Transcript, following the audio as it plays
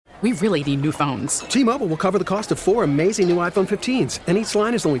We really need new phones. T-Mobile will cover the cost of 4 amazing new iPhone 15s, and each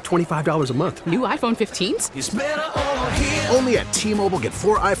line is only $25 a month. New iPhone 15s? It's better over here. Only at T-Mobile, get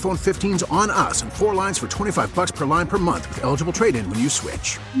 4 iPhone 15s on us and 4 lines for $25 per line per month with eligible trade-in when you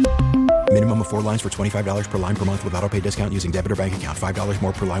switch. Minimum of 4 lines for $25 per line per month with autopay discount using debit or bank account. $5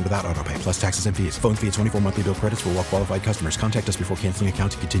 more per line without autopay, plus taxes and fees. Phone fee at 24 monthly bill credits for well-qualified customers. Contact us before canceling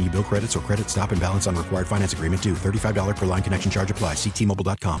account to continue bill credits or credit stop and balance on required finance agreement due. $35 per line connection charge applies. See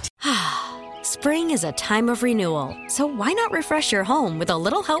T-Mobile.com. Spring is a time of renewal, so why not refresh your home with a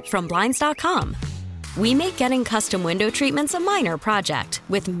little help from Blinds.com? We make getting custom window treatments a minor project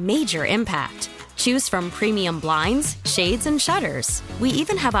with major impact. Choose from premium blinds, shades, and shutters. We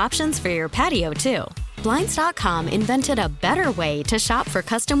even have options for your patio, too. Blinds.com invented a better way to shop for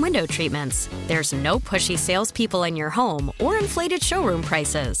custom window treatments. There's no pushy salespeople in your home or inflated showroom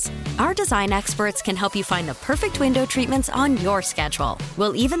prices. Our design experts can help you find the perfect window treatments on your schedule.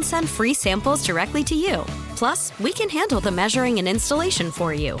 We'll even send free samples directly to you. Plus, we can handle the measuring and installation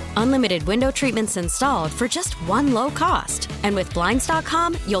for you. Unlimited window treatments installed for just one low cost. And with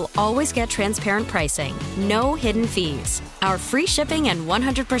Blinds.com, you'll always get transparent pricing. No hidden fees. Our free shipping and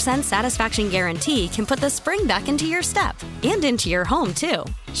 100% satisfaction guarantee can put the spring back into your step and into your home, too.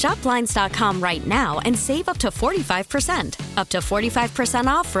 Shop Blinds.com right now and save up to 45%. Up to 45%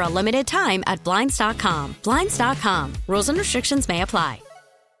 off for a limited time at Blinds.com. Blinds.com. Rules and restrictions may apply.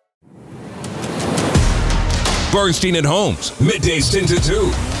 Bernstein and Holmes, middays 10 to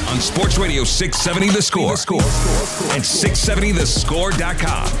 2 on Sports Radio 670 The Score and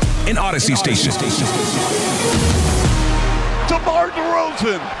 670thescore.com and Odyssey Station. DeMar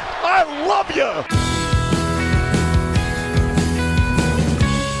DeRozan, I love you.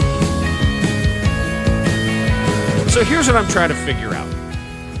 So here's what I'm trying to figure out.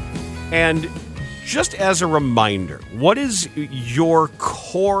 And just as a reminder, what is your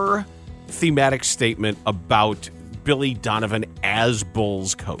core thematic statement about Billy Donovan as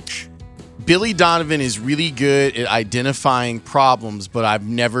Bulls coach? Billy Donovan is really good at identifying problems, but I've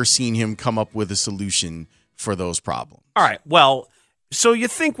never seen him come up with a solution for those problems. All right. Well, so you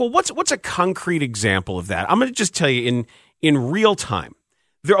think, well, what's a concrete example of that? I'm going to just tell you in real time.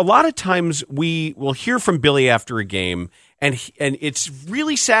 There are a lot of times we will hear from Billy after a game, and it's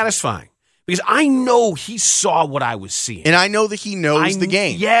really satisfying because I know he saw what I was seeing. And I know that he knows the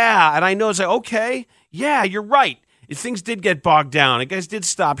game. Yeah, and I know it's like, okay, yeah, you're right. Things did get bogged down. And guys did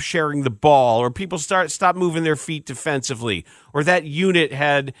stop sharing the ball, or people stop moving their feet defensively, or that unit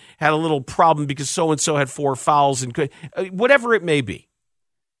had a little problem because so-and-so had 4 fouls, and whatever it may be.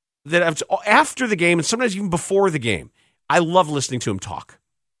 That after the game, and sometimes even before the game, I love listening to him talk.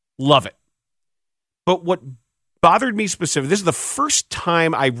 Love it. But what bothered me specifically, this is the first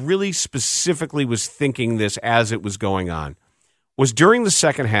time I really specifically was thinking this as it was going on, was during the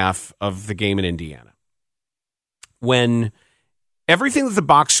second half of the game in Indiana, when everything that the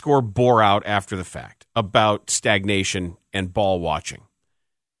box score bore out after the fact about stagnation and ball watching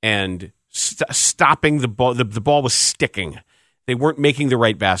and stopping the ball, the ball was sticking. They weren't making the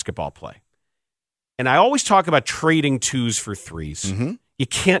right basketball play. And I always talk about trading 2s for 3s. Mm-hmm. You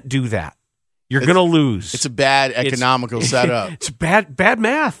can't do that. You're going to lose. It's a bad economical setup. It's bad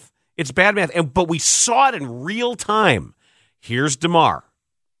math. It's bad math. But we saw it in real time. Here's DeMar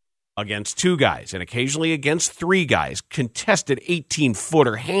against 2 guys and occasionally against 3 guys. Contested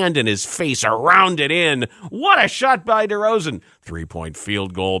 18-footer, hand in his face, around it in. What a shot by DeRozan. 3-point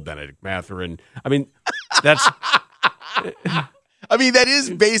field goal, Benedict Mathurin. I mean, that's... I mean, that is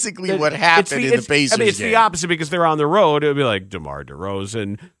basically what happened in the Pacers game. It's the opposite because they're on the road. It would be like DeMar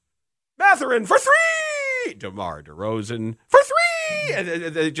DeRozan, Mathurin for 3, DeMar DeRozan for 3.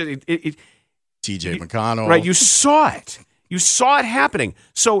 TJ McConnell. Right, you saw it. You saw it happening.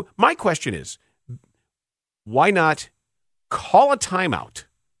 So my question is, why not call a timeout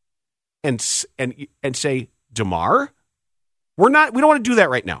and say, DeMar, we don't want to do that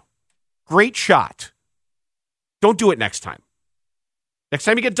right now. Great shot. Don't do it next time. Next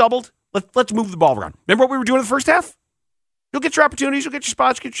time you get doubled, let's move the ball around. Remember what we were doing in the first half? You'll get your opportunities. You'll get your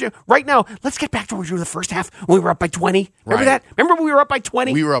spots. Right now, let's get back to what we were doing in the first half when we were up by 20. Remember that? Remember when we were up by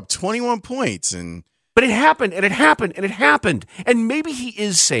 20? We were up 21 points. But it happened, and it happened, and it happened. And maybe he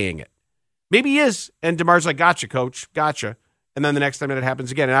is saying it. Maybe he is. And DeMar's like, gotcha, coach. Gotcha. And then the next time that it happens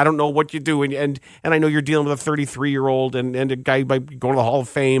again. And I don't know what you do. And I know you're dealing with a 33-year-old and a guy by going to the Hall of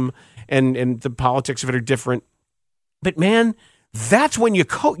Fame, and the politics of it are different. But, man, that's when you're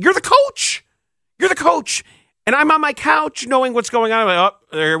the coach. You're the coach. And I'm on my couch knowing what's going on. I'm like,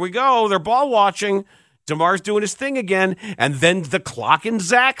 oh, there we go. They're ball watching. DeMar's doing his thing again, and then the clock in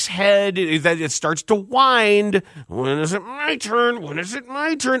Zach's head, it starts to wind. When is it my turn? When is it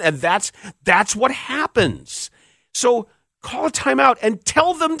my turn? And that's what happens. So call a timeout and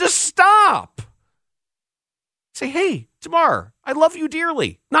tell them to stop. Say, hey, DeMar, I love you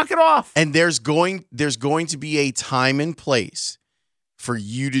dearly. Knock it off. And there's going to be a time and place for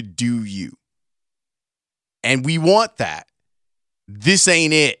you to do you. And we want that. This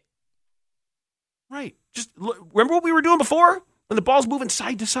ain't it. Right. Just remember what we were doing before? When the ball's moving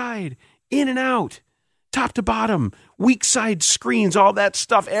side to side, in and out, top to bottom, weak side screens, all that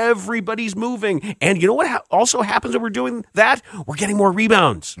stuff. Everybody's moving. And you know what also happens when we're doing that? We're getting more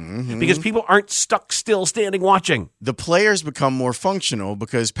rebounds because people aren't stuck still standing watching. The players become more functional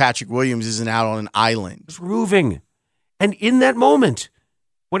because Patrick Williams isn't out on an island. It's moving. And in that moment,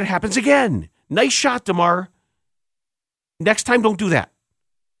 when it happens again, nice shot, DeMar. Next time, don't do that.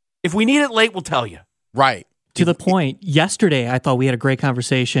 If we need it late, we'll tell you. Right. To the point, yesterday, I thought we had a great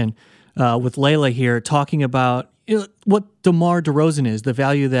conversation with Layla here talking about what DeMar DeRozan is. The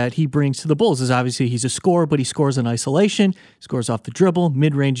value that he brings to the Bulls is obviously he's a scorer, but he scores in isolation, scores off the dribble,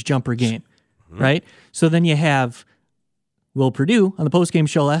 mid-range jumper game, right? So then you have Will Perdue on the postgame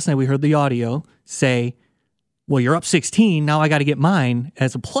show last night. We heard the audio say, well, you're up 16. Now I got to get mine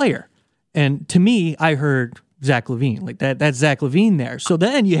as a player. And to me, I heard Zach LaVine, like that's Zach LaVine there. So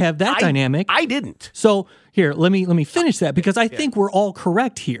then you have that dynamic. I didn't. So here, let me finish that because I think we're all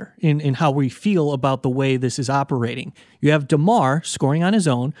correct here in how we feel about the way this is operating. You have DeMar scoring on his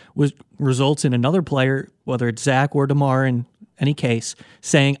own, which results in another player, whether it's Zach or DeMar in any case,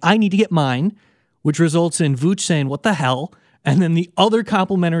 saying, I need to get mine, which results in Vooch saying, what the hell? And then the other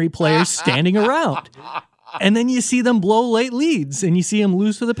complementary players standing around. And then you see them blow late leads, and you see them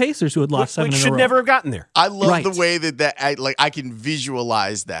lose to the Pacers, who had lost 7 in a row. Which should never have gotten there. I love the way that I can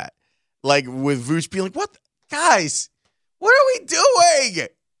visualize that. Like with Vooch being like, "What, guys? What are we doing?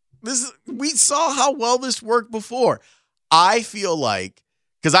 We saw how well this worked before." I feel like,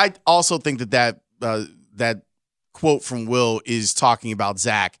 because I also think that quote from Will is talking about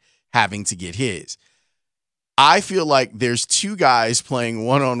Zach having to get his. I feel like there's two guys playing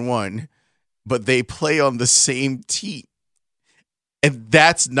one-on-one, but they play on the same team. And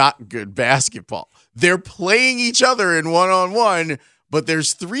that's not good basketball. They're playing each other in one-on-one, but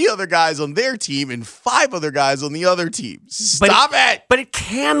there's 3 other guys on their team and 5 other guys on the other team. Stop it! But it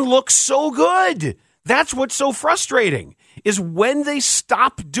can look so good. That's what's so frustrating, is when they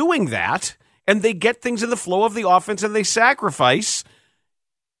stop doing that and they get things in the flow of the offense and they sacrifice,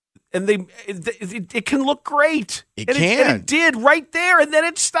 and it can look great. It can. And it did right there, and then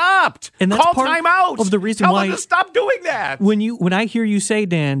it stopped. And that's Call part timeout of the reason Tell why them to stop doing that. When I hear you say,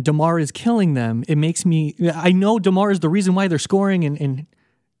 Dan, DeMar is killing them, it makes me. I know DeMar is the reason why they're scoring and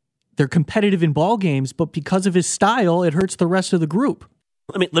they're competitive in ball games, but because of his style, it hurts the rest of the group.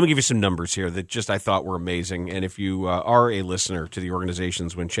 Let me give you some numbers here that just I thought were amazing. And if you are a listener to the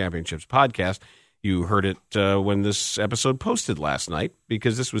Organizations Win Championships podcast, you heard it when this episode posted last night,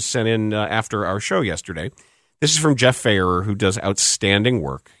 because this was sent in after our show yesterday. This is from Jeff Fahrer, who does outstanding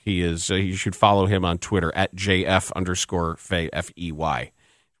work. He is. You should follow him on Twitter at JF_Fey, F-E-Y.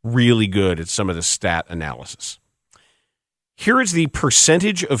 Really good at some of the stat analysis. Here is the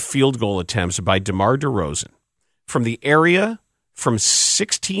percentage of field goal attempts by DeMar DeRozan from the area from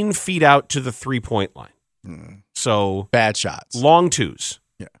 16 feet out to the 3-point line. So bad shots. Long twos.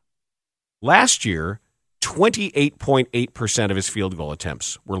 Yeah. Last year, 28.8% of his field goal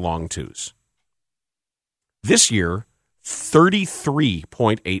attempts were long twos. This year,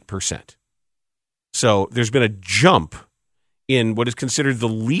 33.8%. So there's been a jump in what is considered the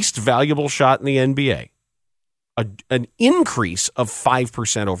least valuable shot in the NBA. An increase of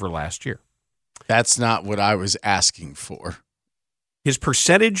 5% over last year. That's not what I was asking for. His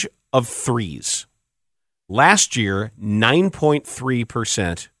percentage of threes. Last year,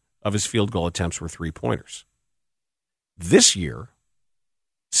 9.3% of his field goal attempts were three-pointers. This year,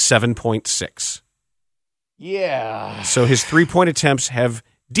 7.6%. Yeah. So his three-point attempts have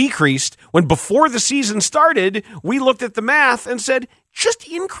decreased when before the season started, we looked at the math and said, just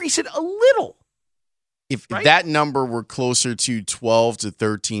increase it a little. If that number were closer to 12 to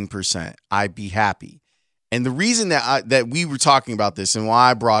 13%, I'd be happy. And the reason that we were talking about this and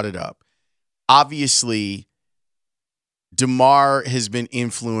why I brought it up, obviously, DeMar has been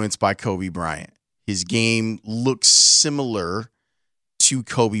influenced by Kobe Bryant. His game looks similar to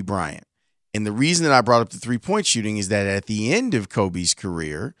Kobe Bryant. And the reason that I brought up the three-point shooting is that at the end of Kobe's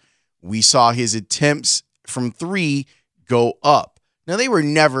career, we saw his attempts from 3 go up. Now, they were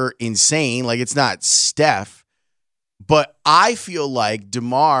never insane. Like, it's not Steph. But I feel like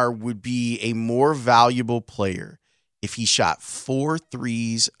DeMar would be a more valuable player if he shot 4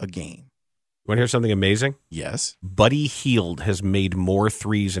 threes a game. You want to hear something amazing? Yes. Buddy Hield has made more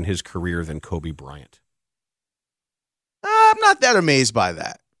threes in his career than Kobe Bryant. I'm not that amazed by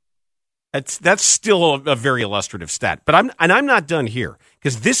that. That's still a very illustrative stat. But I'm not done here,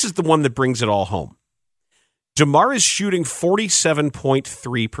 because this is the one that brings it all home. DeMar is shooting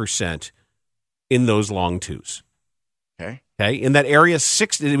 47.3% in those long twos. Okay. In that area,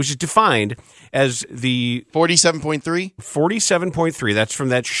 which is defined as the 47.3? 47.3. That's from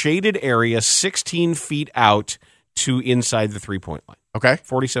that shaded area 16 feet out to inside the three-point line. Okay.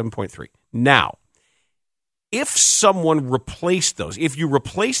 47.3. Now, if someone replaced those, if you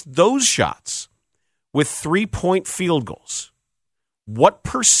replaced those shots with 3-point field goals, what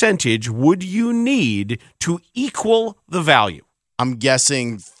percentage would you need to equal the value? I'm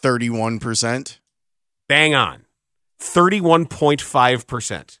guessing 31%. Bang on.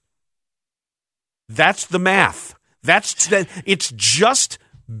 31.5%. That's the math. It's just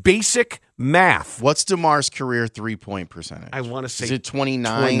basic math. What's DeMar's career 3-point percentage? I want to say, is it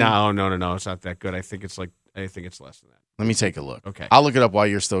 29? No. It's not that good. I think it's less than that. Let me take a look. Okay. I'll look it up while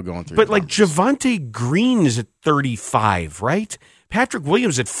you're still going through. But like Javonte Green is at 35, right? Patrick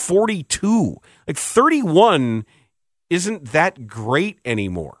Williams at 42. Like 31 isn't that great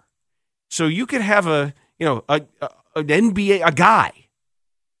anymore. So you could have an NBA,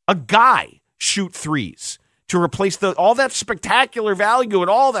 a guy shoot threes to replace all that spectacular value and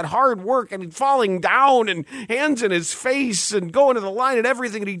all that hard work and falling down and hands in his face and going to the line and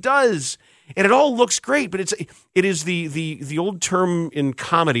everything that he does. And it all looks great, but it is the old term in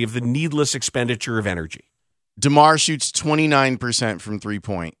comedy of the needless expenditure of energy. DeMar shoots 29% from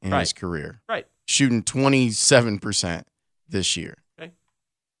 3-point in his career. Right. Shooting 27% this year. Okay.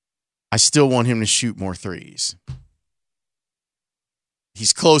 I still want him to shoot more threes.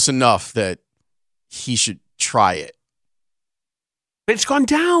 He's close enough that he should try it. But it's gone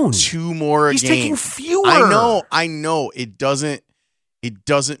down. 2 more a He's game. taking fewer. I know. It doesn't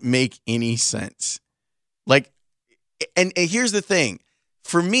make any sense. Like, and here's the thing.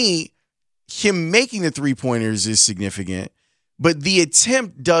 For me, him making the 3-pointers is significant, but the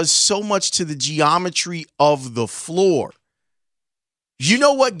attempt does so much to the geometry of the floor. You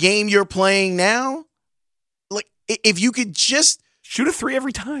know what game you're playing now? Like, if you could just shoot a 3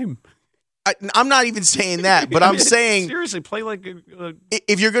 every time. I'm not even saying that, but I'm saying seriously, play like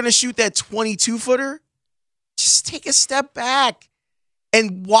if you're going to shoot that 22-footer, just take a step back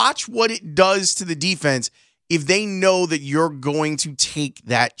and watch what it does to the defense if they know that you're going to take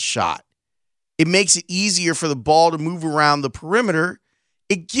that shot. It makes it easier for the ball to move around the perimeter.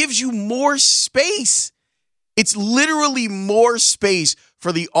 It gives you more space. It's literally more space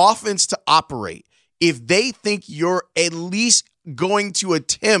for the offense to operate. If they think you're at least going to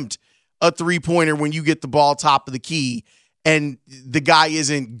attempt a 3-pointer when you get the ball top of the key and the guy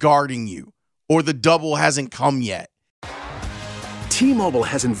isn't guarding you or the double hasn't come yet. T-Mobile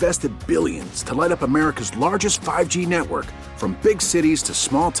has invested billions to light up America's largest 5G network, from big cities to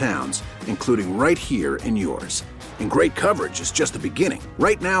small towns, including right here in yours. And great coverage is just the beginning.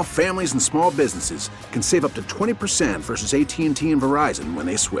 Right now, families and small businesses can save up to 20% versus AT&T and Verizon when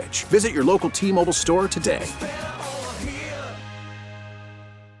they switch. Visit your local T-Mobile store today.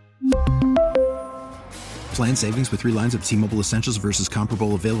 Plan savings with 3 lines of T-Mobile Essentials versus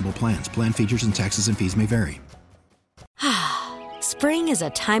comparable available plans. Plan features and taxes and fees may vary. Spring is a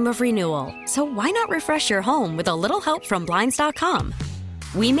time of renewal, so why not refresh your home with a little help from Blinds.com?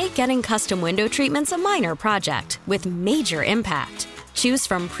 We make getting custom window treatments a minor project with major impact. Choose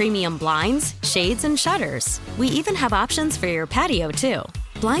from premium blinds, shades, and shutters. We even have options for your patio, too.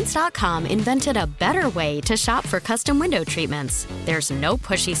 Blinds.com invented a better way to shop for custom window treatments. There's no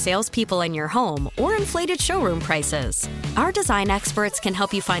pushy salespeople in your home or inflated showroom prices. Our design experts can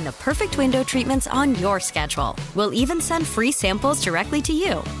help you find the perfect window treatments on your schedule. We'll even send free samples directly to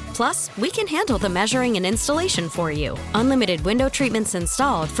you. Plus, we can handle the measuring and installation for you. Unlimited window treatments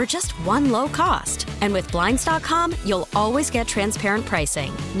installed for just one low cost. And with Blinds.com, you'll always get transparent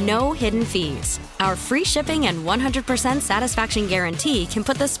pricing. No hidden fees. Our free shipping and 100% satisfaction guarantee can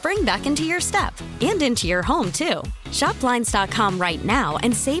put the spring back into your step and into your home, too. Shop Blinds.com right now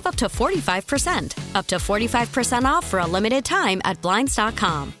and save up to 45%. Up to 45% off for a limited time at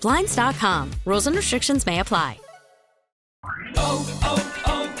Blinds.com. Blinds.com. Rules and restrictions may apply.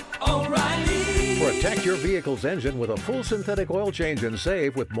 For a Protect your vehicle's engine with a full synthetic oil change and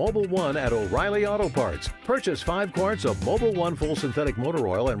save with Mobil 1 at O'Reilly Auto Parts. Purchase 5 quarts of Mobil 1 full synthetic motor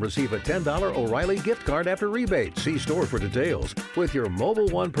oil and receive a $10 O'Reilly gift card after rebate. See store for details. With your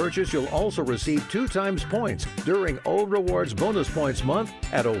Mobil 1 purchase, you'll also receive 2 times points during O Rewards Bonus Points Month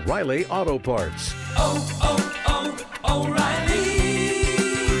at O'Reilly Auto Parts. O'Reilly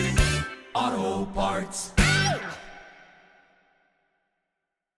Auto Parts.